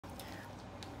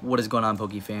What is going on,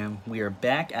 Poke fam? We are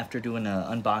back after doing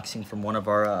an unboxing from one of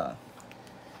our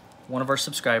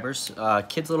subscribers.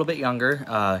 Kid's a little bit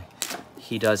younger.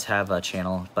 He does have a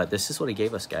channel, but this is what he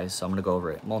gave us, guys. So I'm gonna go over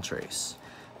it. Moltres,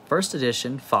 first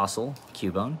edition fossil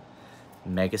Cubone,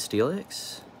 Mega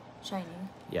Steelix. Shiny.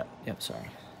 Yep. Sorry.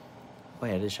 Oh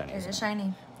yeah, it is shiny. It is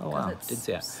shiny. Oh wow, didn't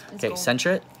see that. Okay, gold.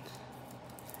 Centret.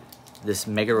 This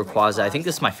Mega Rayquaza, I think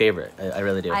this is my favorite. I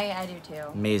really do. I do too.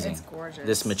 Amazing. It's gorgeous.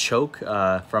 This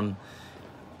Machoke from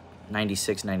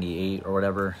 96, 98 or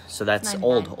whatever. So that's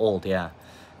 99. old, yeah.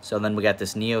 So then we got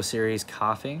this Neo series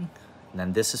Coughing. And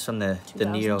then this is from the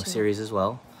Neo 2002. series as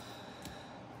well.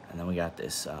 And then we got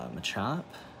this Machop,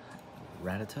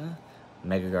 Rattata,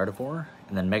 Mega Gardevoir,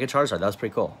 and then Mega Charizard. That was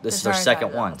pretty cool. This is our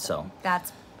second one, so.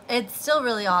 It's still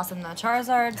really awesome though.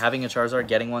 Charizard. Having a Charizard,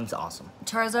 getting one's awesome.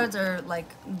 Charizards are like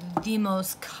the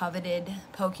most coveted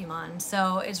Pokemon,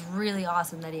 so it's really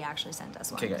awesome that he actually sent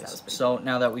us one. Okay, That guys. was pretty So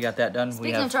now that we got that done,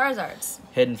 Speaking we have of Charizards,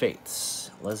 Hidden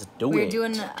Fates. Let's do it. we're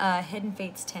doing Hidden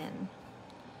Fates 10.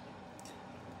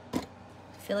 I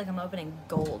feel like I'm opening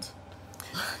gold.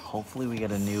 Hopefully we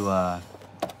get a new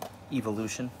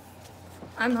evolution.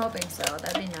 I'm hoping so.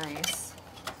 That'd be nice.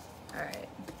 All right.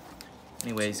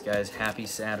 Anyways, guys, happy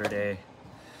Saturday.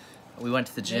 We went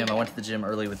to the gym. I went to the gym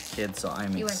early with the kids, so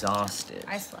I'm exhausted.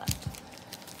 I slept.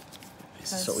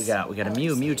 So we got a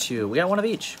Mew, Mewtwo. We got one of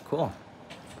each. Cool.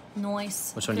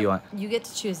 Nice. Which one do you want? You get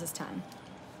to choose this time.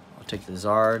 I'll take the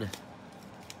Zard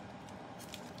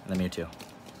and the Mewtwo.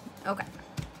 Okay.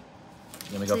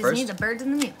 You want me to go Please first? need the birds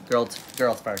and the Mew. Girls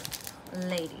first.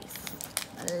 Ladies.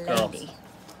 Girls. Lady.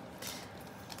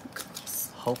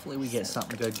 Hopefully we get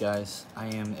something good, guys. I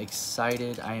am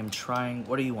excited. I am trying.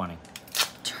 What are you wanting?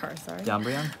 Charizard. The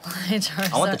Umbreon?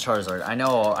 Charizard. I want the Charizard. I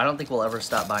know. I don't think we'll ever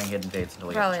stop buying Hidden Fates until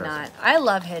we Probably get the Charizard. not. I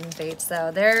love Hidden Fates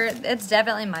though. It's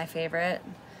definitely my favorite.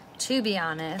 To be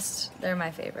honest, they're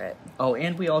my favorite. Oh,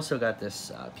 and we also got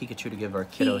this Pikachu to give our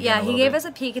kiddo. He gave us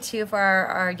a Pikachu for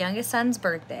our youngest son's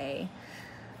birthday.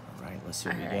 All right, let's see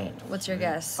what we Alright, get. what's your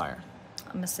guess? Fire.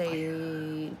 I'm gonna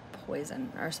say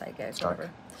poison or psychic. Dark.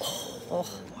 Whatever. Oh,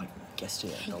 I guessed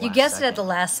it. At the You last guessed it second. at the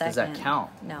last second. Does that count?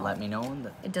 No. Let me know in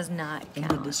the It does not in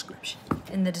count. the description.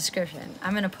 In the description.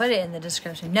 I'm gonna put it in the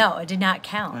description. No, it did not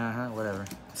count. Whatever.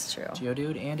 It's true.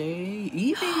 Geodude and a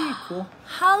Eevee. Cool.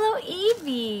 Hollow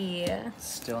Eevee.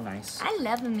 Still nice. I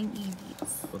love them in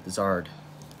Eevees. With the Zard.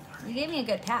 You gave me a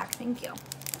good pack. Thank you.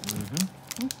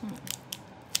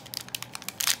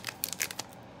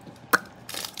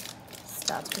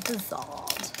 Starts with the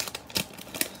Zald.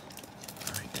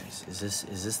 All right, guys.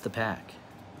 Is this the pack?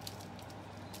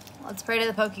 Let's pray to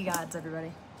the Poke Gods,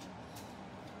 everybody.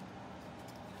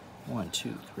 1,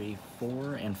 2, 3,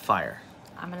 4, and fire.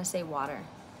 I'm gonna say water.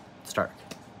 Stark.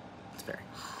 It's fairy.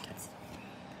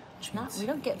 Okay. We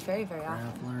don't get very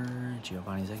often. Graveler,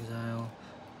 Giovanni's Exile,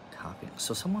 copy.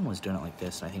 So someone was doing it like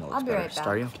this, and I think it looks I'll be better. right back.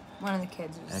 Staryu? One of the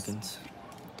kids is Ekans.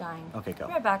 dying. Okay, go.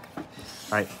 Be right back. All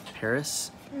right,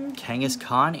 Paris,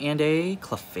 Kangaskhan, and a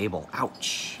Clefable.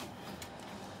 Ouch.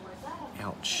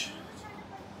 Ouch.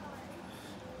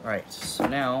 All right, so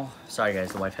now, sorry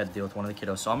guys, the wife had to deal with one of the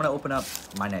kiddos. So I'm gonna open up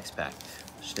my next pack.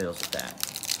 She deals with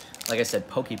that. Like I said,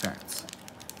 Poke Parents.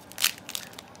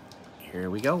 Here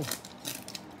we go.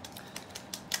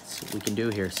 See what we can do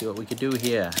here. See what we can do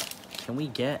here. Can we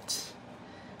get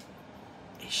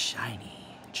a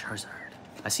shiny Charizard?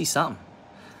 I see something.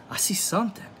 I see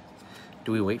something.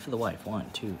 Do we wait for the wife?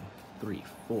 1, 2, 3,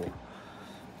 4.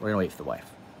 We're gonna wait for the wife,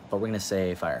 but we're gonna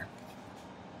say fire.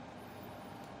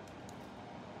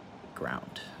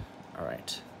 Ground. All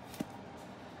right.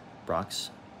 Brock's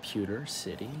Pewter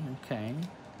City. Okay.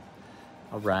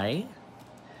 All right.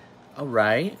 All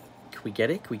right. Can we get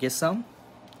it? Can we get some?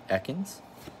 Ekans.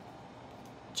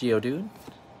 Geodude.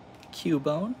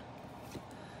 Cubone.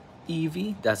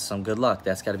 Eevee. That's some good luck.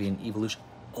 That's got to be an evolution.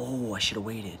 Oh, I should have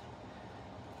waited.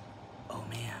 Oh,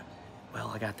 man. Well,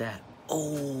 I got that.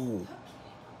 Oh.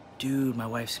 Dude, my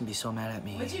wife's going to be so mad at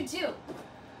me. What'd you do?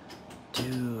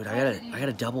 Dude, I got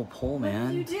a double pull, man.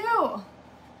 What did you do?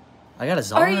 I got a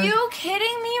Zard. Are you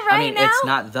kidding me right I mean, now? it's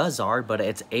not the Zard, but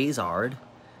it's a Zard.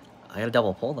 I got a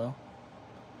double pull, though.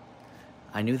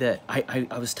 I knew that. I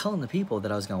was telling the people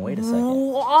that I was going to wait a second.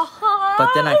 What?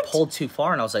 But then I pulled too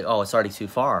far, and I was like, oh, it's already too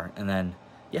far. And then,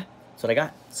 yeah, that's what I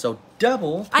got. So,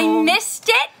 double pull. I missed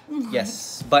it?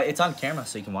 Yes, but it's on camera,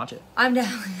 so you can watch it. I'm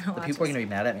definitely going to The watch people are this. going to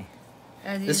be mad at me.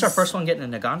 Are This is our first one getting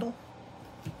in a Nagondal.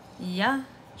 Yeah.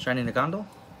 Shiny Nagondal.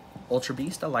 Ultra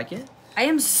Beast, I like it. I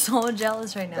am so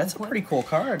jealous right now. That's a pretty cool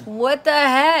card. What the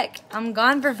heck? I'm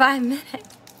gone for 5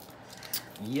 minutes.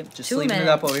 Yep, just 2 leaving it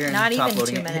up over here Not and top even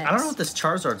loading 2 it. minutes. I don't know what this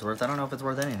Charizard's worth. I don't know if it's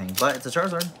worth anything, but it's a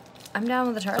Charizard. I'm down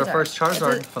with the Charizard. It's our first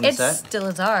Charizard from the set. It's still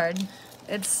a Zard.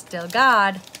 It's still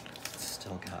God. It's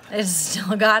still God. It's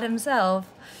still God himself.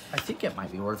 I think it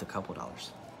might be worth a couple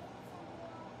dollars.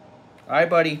 All right,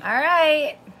 buddy. All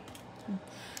right.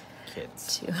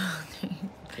 Kids. 2, 3.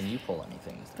 Can you pull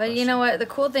anything? But you know what? The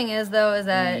cool thing is, though, is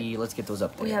that let's get those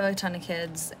up there. we have a ton of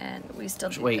kids, and we still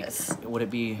do Wait, this. would it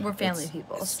be? We're family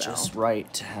people, It's so just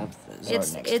right to have the Zard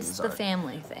next to the Zard. It's the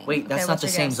family thing. Wait, that's Okay, not what's the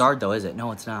your same guess? Zard, though, is it?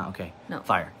 No, it's not. Okay. No.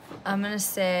 Fire. I'm gonna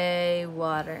say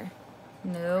water.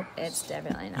 Nope, it's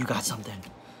definitely not. You got something.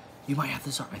 You might have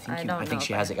the Zard. I think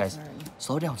she if has I it, guys. have Zard.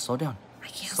 Slow down. Slow down. I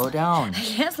can't Slow down. I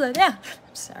can't slow down.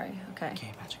 I'm sorry. Okay.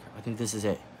 Okay, Magic. I think this is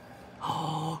it.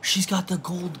 Oh, she's got the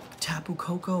gold Tapu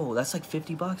Koko. That's like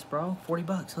 $50, bro.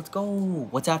 $40. Let's go.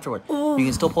 What's afterward? Ooh. You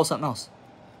can still pull something else.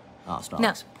 Oh, it's not.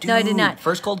 No, Dude, no, I did not.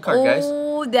 First gold card, guys.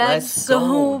 Oh, that's Let's so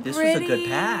go. pretty. This was a good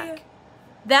pack.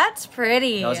 That's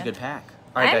pretty. That was a good pack.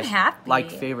 All right, I'm guys. happy.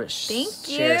 Like, favorite, Thank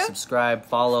share, you. subscribe,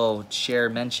 follow, share,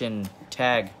 mention,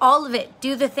 tag. All of it.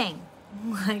 Do the thing.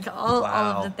 Like all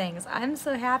Wow. of the things. I'm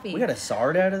so happy. We got a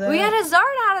Zard out of that. We got a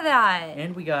Zard out of that.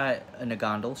 And we got a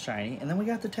Nagandal shiny, and then we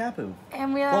got the Tapu.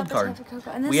 And we Gold got card. the Tapu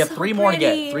Koko. And this We have is so 3 more to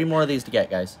pretty. get. 3 more of these to get,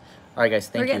 guys. All right, guys.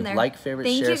 We're Thank getting you. there. Like, favorite,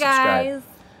 Thank share, you subscribe. guys.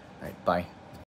 All right, bye.